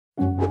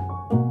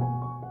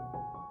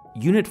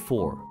Unit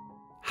 4.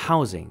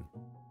 Housing.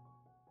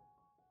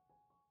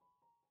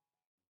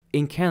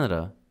 In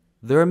Canada,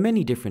 there are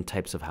many different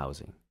types of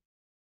housing.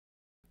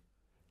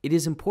 It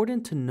is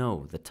important to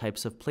know the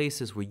types of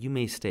places where you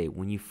may stay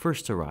when you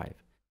first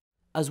arrive,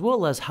 as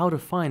well as how to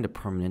find a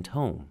permanent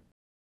home.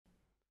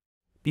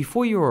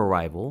 Before your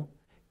arrival,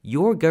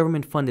 your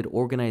government-funded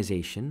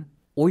organization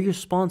or your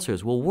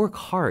sponsors will work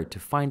hard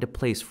to find a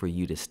place for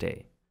you to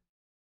stay.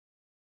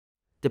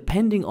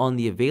 Depending on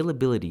the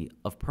availability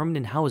of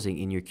permanent housing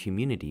in your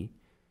community,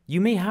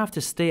 you may have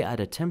to stay at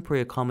a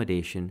temporary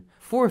accommodation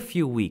for a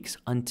few weeks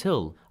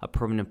until a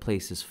permanent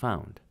place is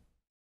found.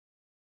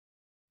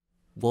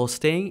 While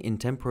staying in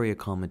temporary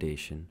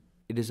accommodation,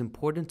 it is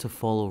important to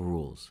follow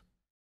rules.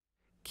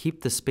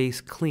 Keep the space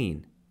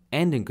clean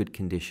and in good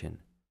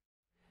condition,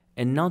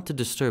 and not to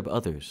disturb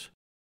others.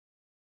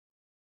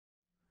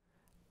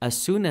 As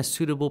soon as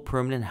suitable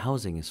permanent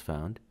housing is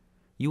found,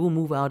 you will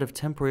move out of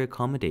temporary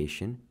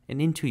accommodation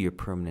and into your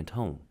permanent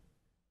home.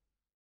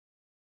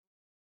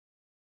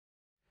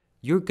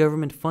 Your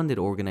government-funded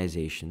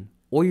organization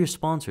or your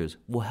sponsors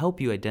will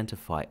help you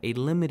identify a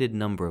limited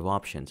number of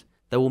options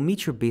that will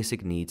meet your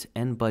basic needs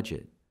and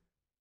budget.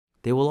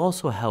 They will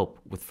also help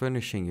with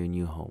furnishing your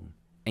new home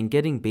and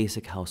getting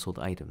basic household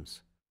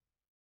items.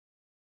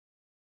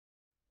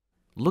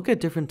 Look at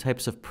different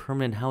types of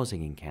permanent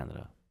housing in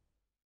Canada.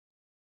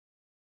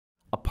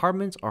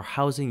 Apartments are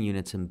housing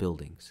units in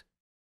buildings.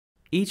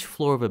 Each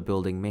floor of a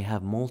building may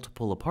have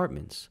multiple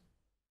apartments.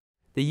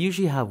 They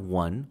usually have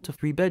 1 to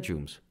 3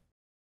 bedrooms,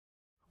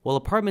 while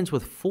apartments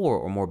with 4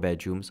 or more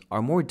bedrooms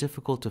are more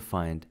difficult to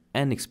find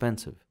and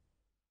expensive.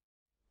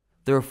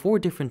 There are 4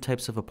 different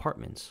types of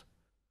apartments.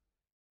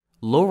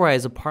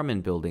 Low-rise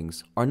apartment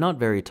buildings are not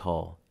very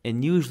tall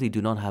and usually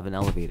do not have an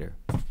elevator,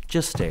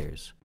 just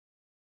stairs.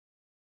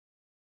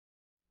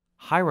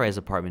 High-rise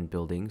apartment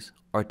buildings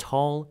are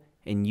tall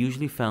and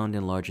usually found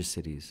in larger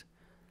cities.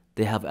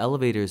 They have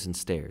elevators and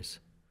stairs.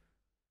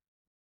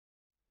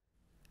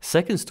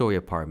 Second-story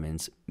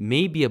apartments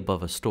may be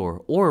above a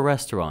store or a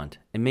restaurant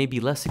and may be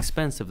less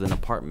expensive than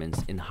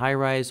apartments in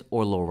high-rise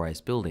or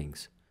low-rise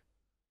buildings.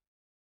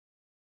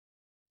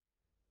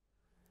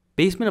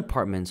 Basement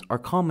apartments are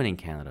common in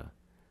Canada.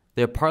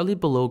 They are partly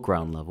below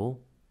ground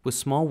level, with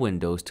small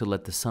windows to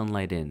let the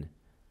sunlight in.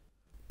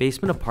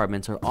 Basement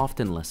apartments are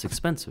often less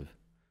expensive.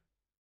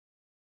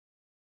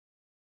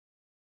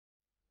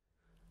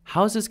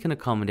 Houses can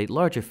accommodate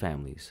larger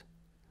families.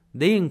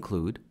 They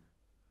include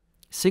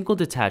single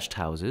detached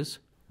houses,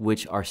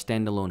 which are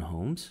standalone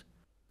homes.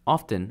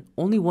 Often,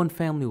 only one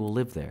family will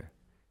live there.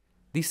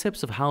 These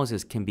types of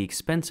houses can be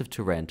expensive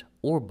to rent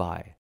or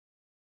buy.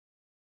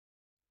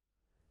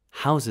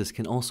 Houses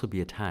can also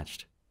be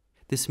attached.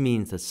 This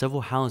means that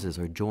several houses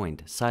are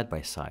joined side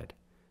by side.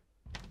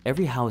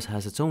 Every house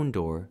has its own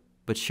door,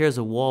 but shares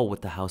a wall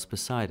with the house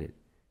beside it.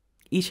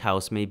 Each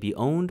house may be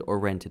owned or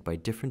rented by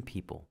different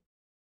people.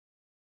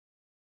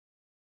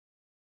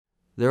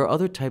 There are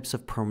other types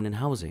of permanent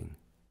housing.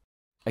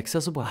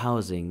 Accessible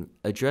housing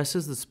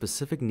addresses the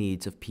specific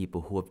needs of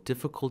people who have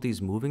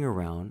difficulties moving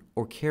around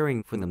or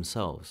caring for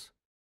themselves.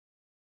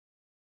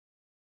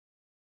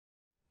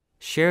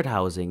 Shared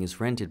housing is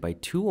rented by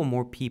 2 or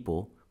more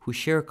people who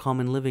share a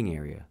common living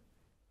area.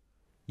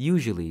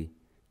 Usually,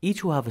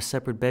 each will have a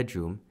separate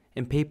bedroom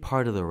and pay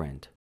part of the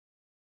rent.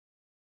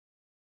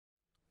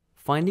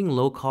 Finding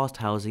low-cost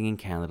housing in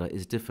Canada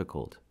is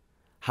difficult.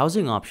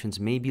 Housing options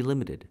may be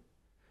limited.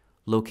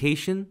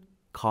 Location,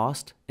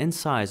 cost, and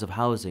size of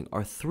housing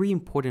are 3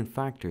 important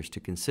factors to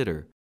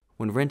consider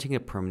when renting a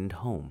permanent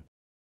home.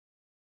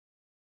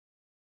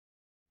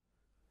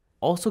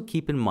 Also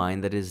keep in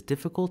mind that it is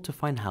difficult to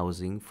find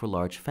housing for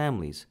large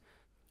families.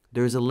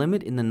 There is a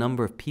limit in the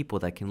number of people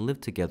that can live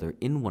together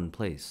in one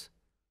place.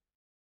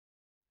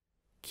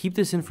 Keep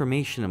this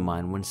information in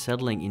mind when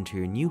settling into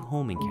your new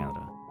home in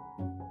Canada.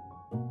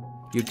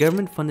 Your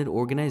government-funded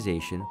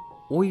organization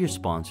or your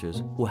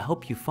sponsors will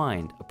help you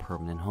find a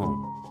permanent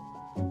home.